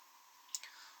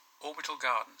Orbital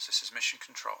Gardens, this is Mission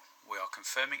Control. We are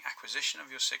confirming acquisition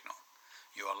of your signal.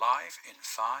 You are live in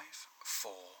 5,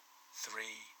 4, 3,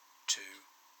 2...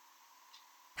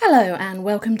 Hello and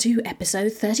welcome to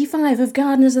episode 35 of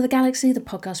Gardeners of the Galaxy, the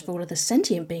podcast for all of the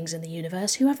sentient beings in the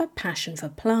universe who have a passion for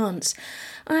plants.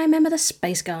 I'm Emma the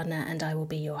Space Gardener and I will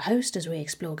be your host as we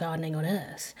explore gardening on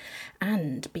Earth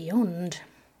and beyond.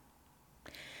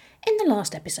 In the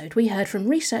last episode, we heard from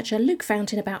researcher Luke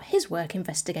Fountain about his work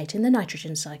investigating the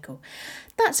nitrogen cycle.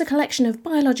 That's a collection of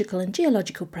biological and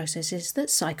geological processes that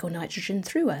cycle nitrogen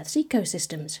through Earth's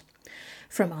ecosystems.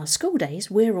 From our school days,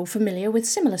 we're all familiar with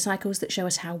similar cycles that show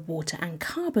us how water and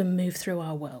carbon move through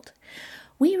our world.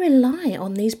 We rely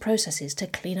on these processes to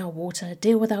clean our water,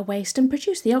 deal with our waste and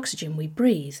produce the oxygen we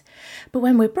breathe. But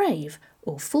when we're brave,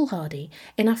 or foolhardy,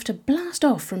 enough to blast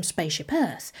off from Spaceship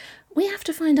Earth, we have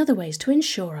to find other ways to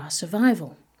ensure our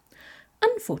survival.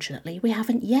 Unfortunately, we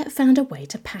haven't yet found a way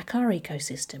to pack our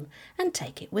ecosystem and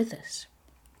take it with us.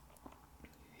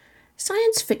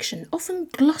 Science fiction often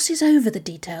glosses over the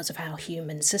details of how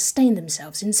humans sustain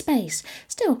themselves in space.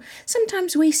 Still,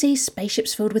 sometimes we see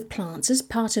spaceships filled with plants as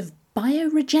part of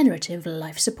bioregenerative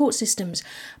life support systems,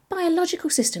 biological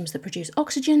systems that produce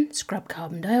oxygen, scrub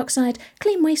carbon dioxide,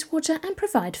 clean wastewater and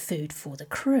provide food for the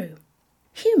crew.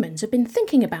 Humans have been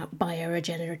thinking about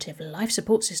bioregenerative life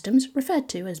support systems, referred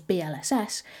to as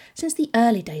BLSS, since the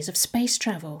early days of space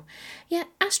travel. Yet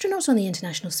astronauts on the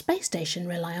International Space Station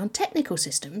rely on technical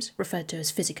systems, referred to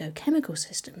as physico-chemical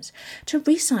systems, to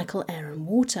recycle air and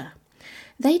water.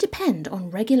 They depend on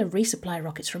regular resupply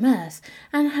rockets from Earth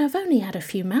and have only had a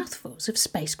few mouthfuls of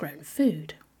space-grown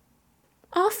food.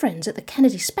 Our friends at the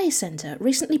Kennedy Space Center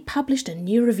recently published a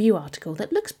new review article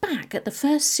that looks back at the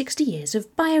first 60 years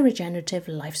of bioregenerative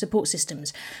life support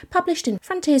systems. Published in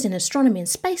Frontiers in Astronomy and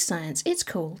Space Science, it's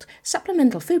called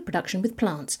Supplemental Food Production with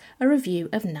Plants, a review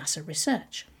of NASA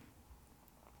research.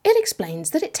 It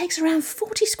explains that it takes around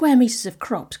 40 square metres of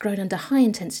crops grown under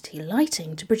high-intensity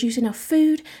lighting to produce enough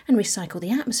food and recycle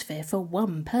the atmosphere for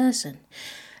one person.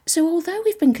 So although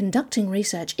we've been conducting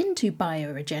research into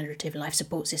bioregenerative life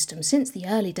support systems since the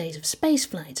early days of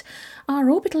spaceflight,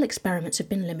 our orbital experiments have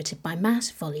been limited by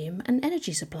mass, volume and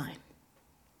energy supply.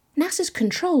 NASA's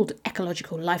Controlled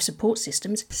Ecological Life Support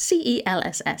Systems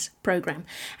CELSS program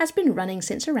has been running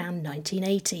since around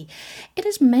 1980. It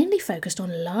has mainly focused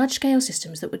on large-scale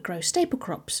systems that would grow staple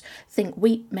crops, think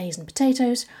wheat, maize and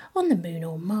potatoes, on the Moon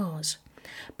or Mars.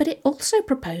 But it also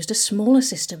proposed a smaller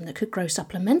system that could grow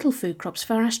supplemental food crops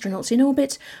for astronauts in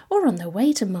orbit or on their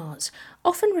way to Mars,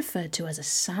 often referred to as a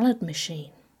salad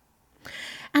machine.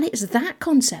 And it's that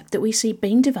concept that we see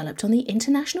being developed on the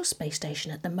International Space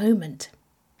Station at the moment.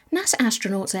 NASA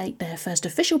astronauts ate their first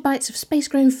official bites of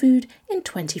space-grown food in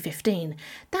 2015.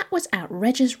 That was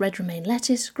outrageous red romaine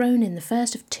lettuce grown in the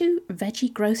first of 2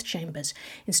 veggie growth chambers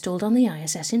installed on the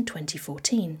ISS in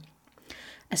 2014.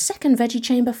 A second veggie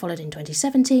chamber followed in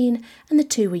 2017, and the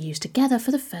 2 were used together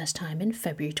for the first time in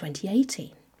February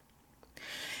 2018.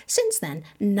 Since then,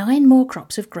 9 more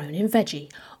crops have grown in veggie: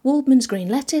 Waldman's green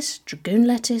lettuce, dragoon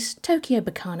lettuce, Tokyo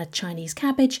Bacana Chinese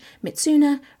cabbage,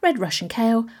 Mitsuna, red Russian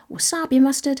kale, wasabi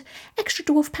mustard, extra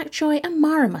dwarf pak choi and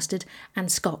mara mustard, and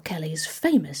Scott Kelly's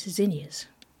famous zinnias.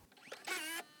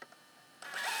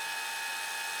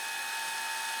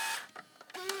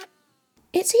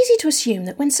 It's easy to assume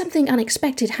that when something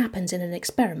unexpected happens in an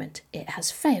experiment, it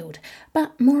has failed.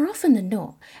 But more often than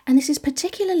not, and this is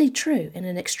particularly true in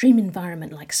an extreme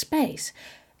environment like space,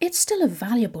 it's still a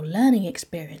valuable learning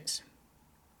experience.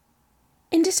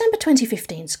 In December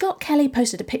 2015, Scott Kelly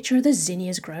posted a picture of the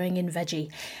zinnias growing in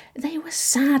veggie. They were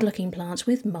sad-looking plants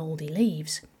with mouldy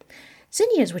leaves.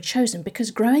 Zinnias were chosen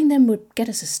because growing them would get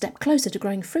us a step closer to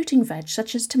growing fruiting veg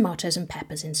such as tomatoes and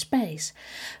peppers in space,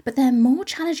 but they're more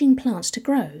challenging plants to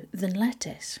grow than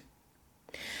lettuce.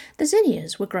 The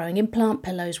zinnias were growing in plant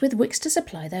pillows with wicks to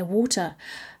supply their water.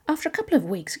 After a couple of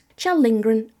weeks, Kjell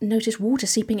Lindgren noticed water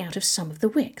seeping out of some of the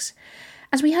wicks.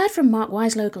 As we heard from Mark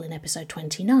Weislogal in episode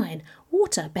 29,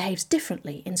 water behaves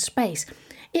differently in space.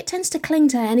 It tends to cling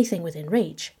to anything within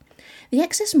reach. The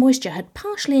excess moisture had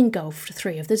partially engulfed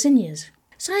 3 of the zinnias.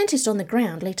 Scientists on the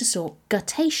ground later saw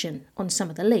guttation on some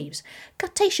of the leaves.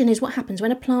 Guttation is what happens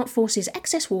when a plant forces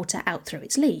excess water out through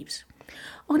its leaves.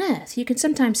 On Earth, you can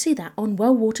sometimes see that on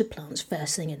well-watered plants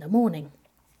first thing in the morning.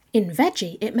 In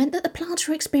veggie, it meant that the plants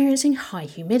were experiencing high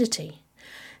humidity.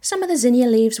 Some of the zinnia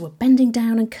leaves were bending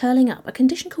down and curling up, a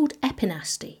condition called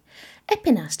epinasty.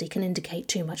 Epinasty can indicate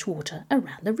too much water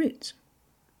around the roots.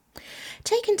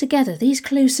 Taken together, these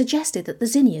clues suggested that the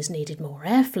zinnias needed more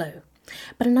airflow.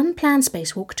 But an unplanned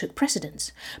spacewalk took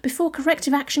precedence. Before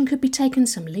corrective action could be taken,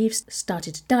 some leaves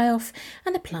started to die off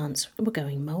and the plants were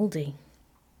going mouldy.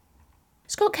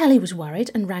 Scott Kelly was worried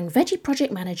and rang Veggie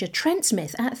project manager Trent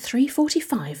Smith at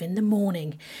 3:45 in the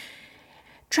morning.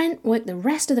 Trent woke the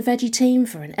rest of the Veggie team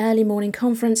for an early morning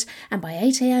conference, and by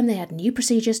 8 a.m. they had new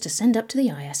procedures to send up to the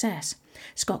ISS.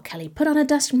 Scott Kelly put on a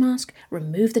dust mask,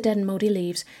 removed the dead and mouldy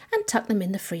leaves, and tucked them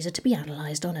in the freezer to be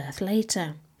analysed on Earth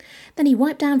later. Then he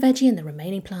wiped down Veggie and the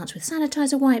remaining plants with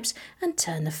sanitizer wipes and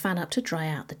turned the fan up to dry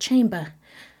out the chamber.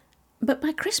 But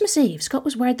by Christmas Eve, Scott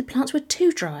was worried the plants were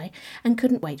too dry and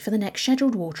couldn't wait for the next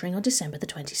scheduled watering on December the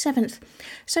 27th.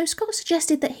 So Scott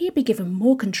suggested that he be given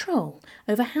more control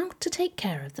over how to take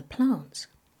care of the plants.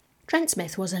 Trent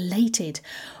Smith was elated.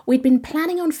 We'd been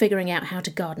planning on figuring out how to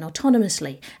garden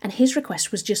autonomously, and his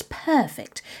request was just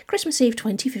perfect. Christmas Eve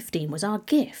 2015 was our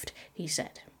gift, he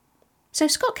said. So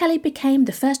Scott Kelly became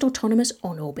the first autonomous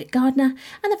on-orbit gardener,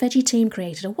 and the Veggie team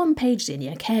created a one-page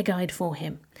Zinnia care guide for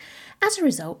him. As a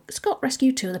result, Scott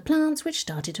rescued 2 of the plants which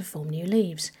started to form new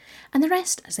leaves. And the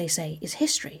rest, as they say, is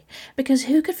history, because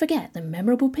who could forget the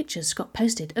memorable pictures Scott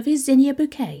posted of his zinnia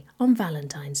bouquet on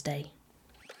Valentine's Day?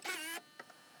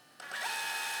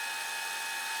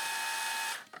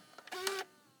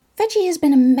 Veggie has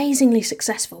been amazingly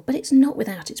successful, but it's not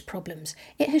without its problems.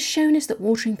 It has shown us that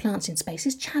watering plants in space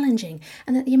is challenging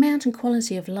and that the amount and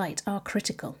quality of light are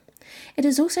critical. It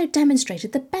has also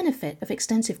demonstrated the benefit of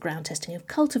extensive ground testing of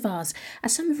cultivars,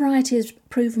 as some varieties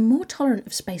prove more tolerant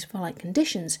of space-flight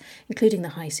conditions, including the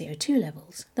high CO2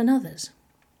 levels, than others.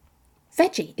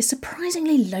 Veggie is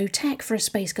surprisingly low-tech for a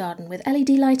space garden, with LED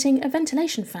lighting, a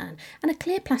ventilation fan, and a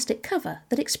clear plastic cover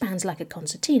that expands like a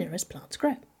concertina as plants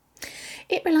grow.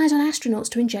 It relies on astronauts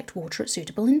to inject water at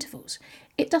suitable intervals.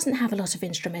 It doesn't have a lot of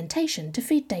instrumentation to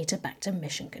feed data back to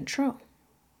mission control.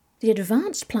 The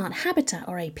Advanced Plant Habitat,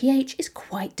 or APH, is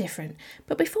quite different,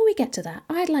 but before we get to that,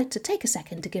 I'd like to take a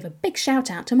second to give a big shout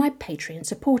out to my Patreon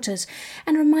supporters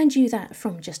and remind you that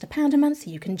from just £1 a month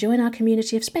you can join our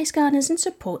community of space gardeners and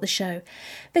support the show.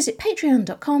 Visit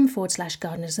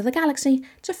patreon.com/Gardeners of the Galaxy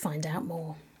to find out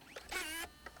more.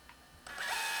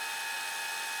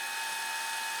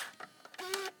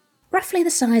 Roughly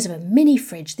the size of a mini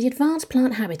fridge, the Advanced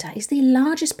Plant Habitat is the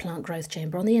largest plant growth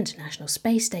chamber on the International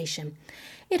Space Station.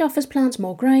 It offers plants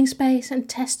more growing space and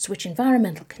tests which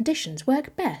environmental conditions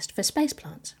work best for space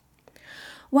plants.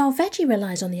 While Veggie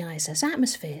relies on the ISS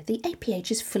atmosphere, the APH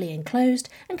is fully enclosed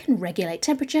and can regulate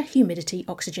temperature, humidity,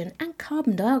 oxygen and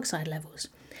carbon dioxide levels.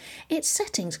 Its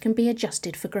settings can be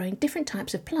adjusted for growing different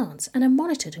types of plants and are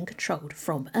monitored and controlled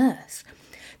from Earth.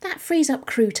 That frees up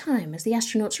crew time, as the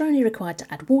astronauts are only required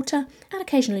to add water and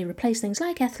occasionally replace things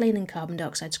like ethylene and carbon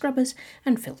dioxide scrubbers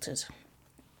and filters.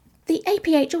 The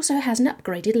APH also has an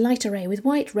upgraded light array with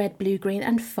white, red, blue, green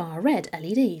and far red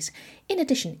LEDs. In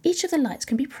addition, each of the lights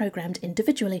can be programmed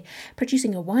individually,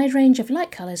 producing a wide range of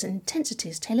light colours and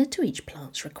intensities tailored to each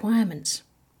plant's requirements.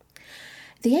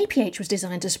 The APH was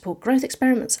designed to support growth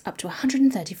experiments up to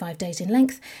 135 days in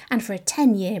length and for a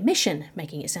 10-year mission,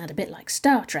 making it sound a bit like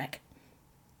Star Trek.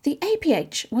 The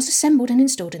APH was assembled and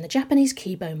installed in the Japanese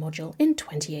Kibo module in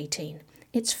 2018.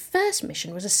 Its first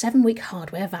mission was a 7-week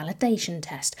hardware validation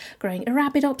test, growing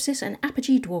Arabidopsis and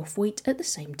Apogee dwarf wheat at the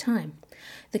same time.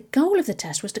 The goal of the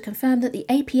test was to confirm that the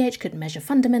APH could measure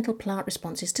fundamental plant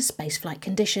responses to spaceflight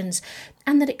conditions,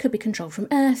 and that it could be controlled from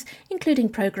Earth, including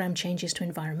program changes to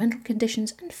environmental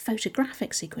conditions and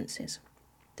photographic sequences.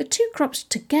 The 2 crops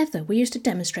together were used to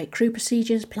demonstrate crew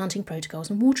procedures, planting protocols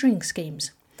and watering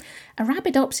schemes.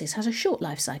 Arabidopsis has a short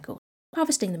life cycle.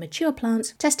 Harvesting the mature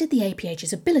plants tested the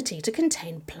APH's ability to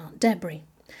contain plant debris.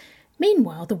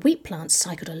 Meanwhile, the wheat plants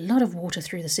cycled a lot of water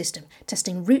through the system,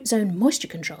 testing root zone moisture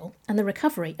control and the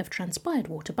recovery of transpired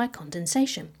water by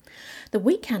condensation. The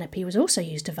wheat canopy was also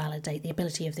used to validate the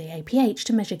ability of the APH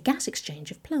to measure gas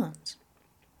exchange of plants.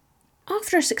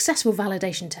 After a successful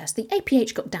validation test, the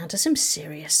APH got down to some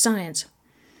serious science.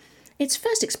 Its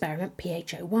first experiment,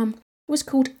 PH01, was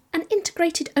called an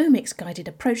Integrated Omics Guided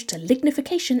Approach to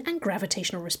Lignification and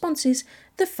Gravitational Responses,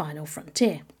 the Final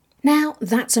Frontier. Now,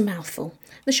 that's a mouthful.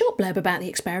 The short blurb about the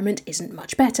experiment isn't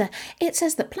much better. It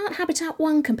says that Plant Habitat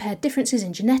 1 compared differences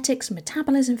in genetics,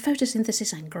 metabolism,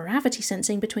 photosynthesis and gravity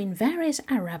sensing between various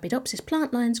Arabidopsis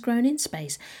plant lines grown in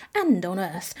space and on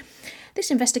Earth.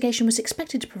 This investigation was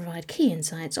expected to provide key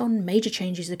insights on major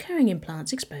changes occurring in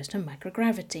plants exposed to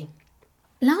microgravity.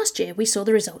 Last year, we saw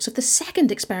the results of the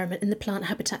second experiment in the Plant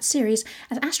Habitat series,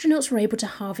 as astronauts were able to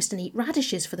harvest and eat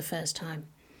radishes for the first time.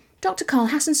 Dr. Carl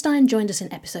Hassenstein joined us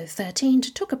in episode 13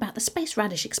 to talk about the space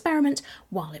radish experiment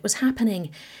while it was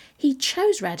happening. He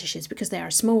chose radishes because they are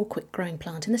a small, quick-growing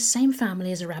plant in the same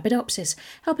family as Arabidopsis,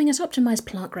 helping us optimise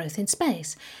plant growth in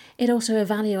space. It also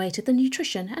evaluated the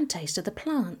nutrition and taste of the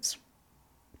plants.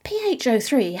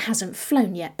 PH03 hasn't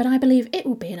flown yet, but I believe it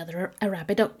will be another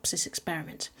Arabidopsis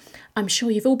experiment. I'm sure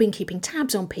you've all been keeping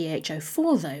tabs on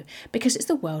PH04 though, because it's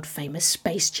the world-famous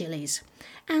space chilies.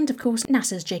 And of course,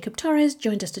 NASA's Jacob Torres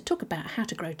joined us to talk about how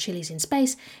to grow chilies in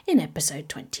space in episode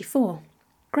 24.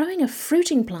 Growing a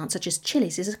fruiting plant such as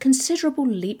chilies is a considerable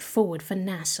leap forward for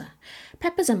NASA.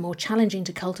 Peppers are more challenging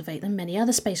to cultivate than many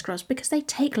other space crops because they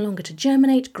take longer to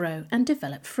germinate, grow and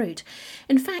develop fruit.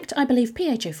 In fact, I believe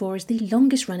PH04 is the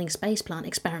longest running space plant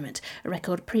experiment, a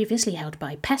record previously held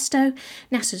by PESTO,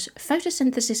 NASA's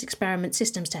Photosynthesis Experiment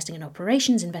Systems Testing and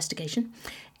Operations Investigation,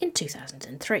 in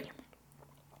 2003.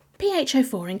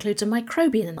 PH04 includes a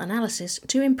microbial analysis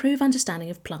to improve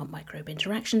understanding of plant-microbe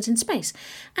interactions in space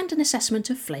and an assessment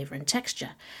of flavour and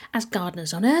texture. As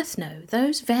gardeners on Earth know,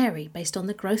 those vary based on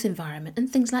the growth environment and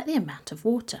things like the amount of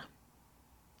water.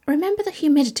 Remember the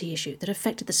humidity issue that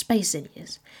affected the space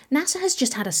zinnias? NASA has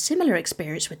just had a similar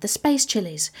experience with the space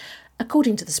chilies.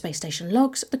 According to the space station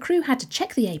logs, the crew had to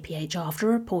check the APH after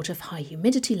a report of high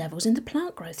humidity levels in the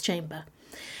plant growth chamber.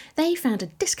 They found a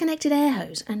disconnected air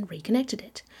hose and reconnected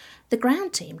it. The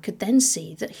ground team could then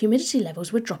see that humidity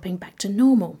levels were dropping back to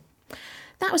normal.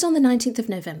 That was on the 19th of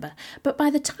November, but by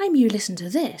the time you listen to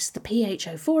this, the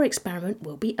PH04 experiment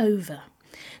will be over.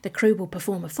 The crew will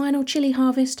perform a final chili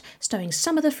harvest, stowing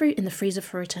some of the fruit in the freezer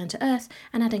for return to Earth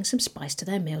and adding some spice to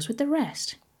their meals with the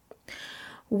rest.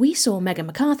 We saw Megan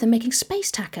MacArthur making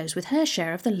space tacos with her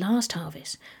share of the last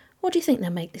harvest. What do you think they'll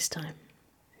make this time?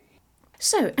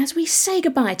 So, as we say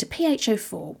goodbye to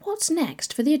PH04, what's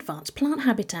next for the advanced plant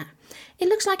habitat? It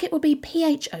looks like it will be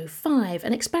PH05,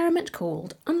 an experiment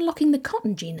called Unlocking the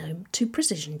Cotton Genome to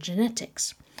Precision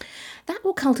Genetics. That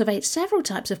will cultivate several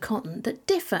types of cotton that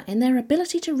differ in their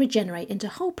ability to regenerate into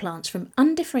whole plants from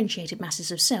undifferentiated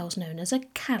masses of cells known as a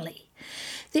calli.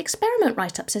 The experiment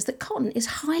write-up says that cotton is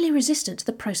highly resistant to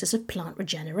the process of plant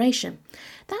regeneration.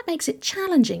 That makes it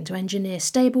challenging to engineer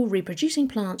stable, reproducing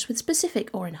plants with specific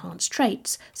or enhanced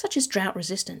traits, such as drought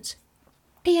resistance.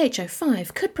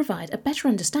 PH05 could provide a better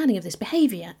understanding of this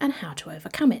behaviour and how to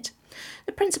overcome it.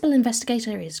 The principal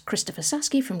investigator is Christopher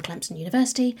Susky from Clemson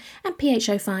University, and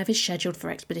PH05 is scheduled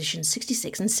for expeditions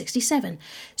 66 and 67,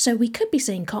 so we could be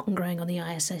seeing cotton growing on the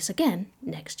ISS again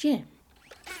next year.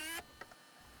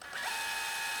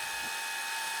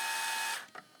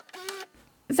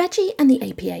 Veggie and the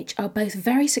APH are both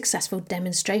very successful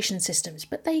demonstration systems,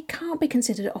 but they can't be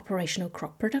considered operational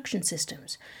crop production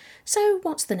systems. So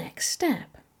what's the next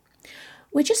step?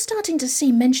 We're just starting to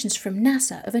see mentions from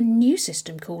NASA of a new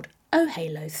system called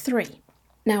OHALO 3.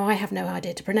 Now, I have no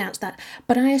idea to pronounce that,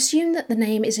 but I assume that the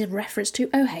name is a reference to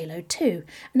OHALO 2,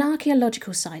 an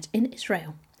archaeological site in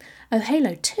Israel.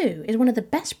 OHALO 2 is one of the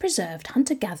best preserved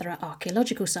hunter-gatherer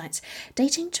archaeological sites,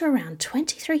 dating to around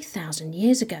 23,000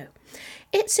 years ago.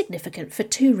 It's significant for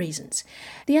two reasons: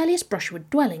 the earliest brushwood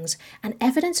dwellings and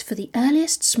evidence for the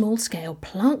earliest small-scale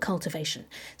plant cultivation,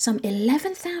 some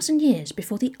 11,000 years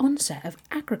before the onset of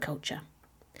agriculture.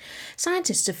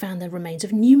 Scientists have found the remains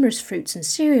of numerous fruits and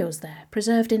cereals there,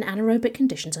 preserved in anaerobic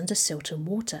conditions under silt and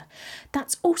water.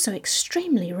 That's also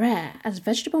extremely rare, as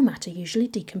vegetable matter usually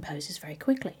decomposes very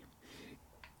quickly.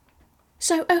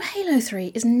 So OHALO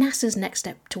 3 is NASA's next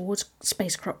step towards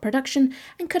space crop production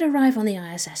and could arrive on the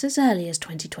ISS as early as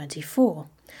 2024.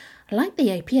 Like the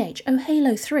APH,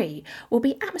 OHALO 3 will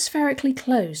be atmospherically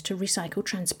closed to recycle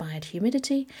transpired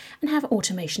humidity and have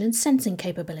automation and sensing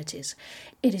capabilities.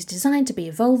 It is designed to be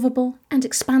evolvable and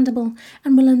expandable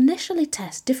and will initially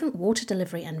test different water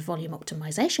delivery and volume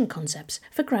optimization concepts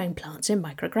for growing plants in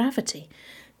microgravity.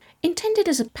 Intended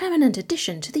as a permanent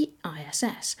addition to the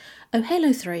ISS,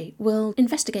 OHALO 3 will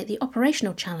investigate the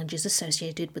operational challenges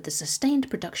associated with the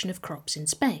sustained production of crops in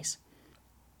space.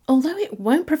 Although it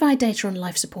won't provide data on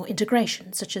life support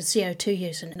integration, such as CO2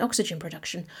 use and oxygen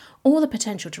production, or the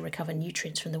potential to recover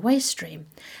nutrients from the waste stream,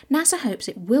 NASA hopes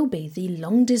it will be the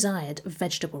long-desired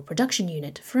vegetable production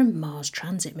unit for a Mars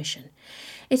transit mission.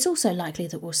 It's also likely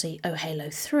that we'll see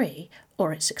OHALO 3,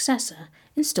 or its successor,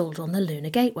 installed on the Lunar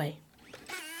Gateway.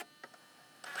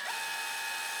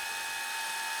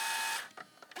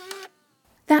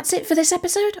 That's it for this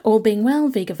episode. All being well,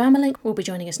 Viggo Vamelink will be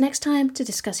joining us next time to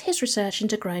discuss his research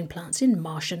into growing plants in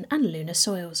Martian and lunar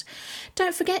soils.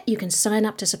 Don't forget you can sign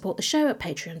up to support the show at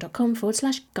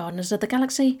patreon.com/Gardeners of the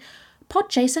Galaxy.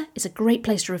 Podchaser is a great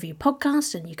place to review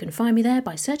podcasts, and you can find me there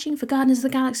by searching for Gardeners of the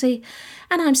Galaxy,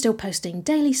 and I'm still posting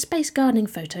daily space gardening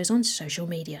photos on social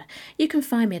media. You can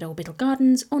find me at Orbital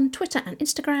Gardens on Twitter and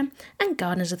Instagram, and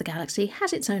Gardeners of the Galaxy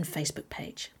has its own Facebook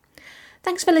page.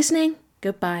 Thanks for listening.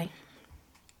 Goodbye.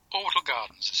 Orbital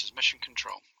Gardens, this is Mission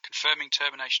Control, confirming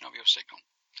termination of your signal.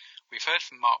 We've heard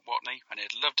from Mark Watney, and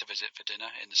he'd love to visit for dinner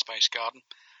in the Space Garden.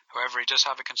 However, he does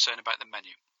have a concern about the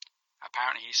menu.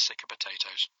 Apparently he's sick of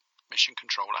potatoes. Mission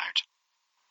Control out.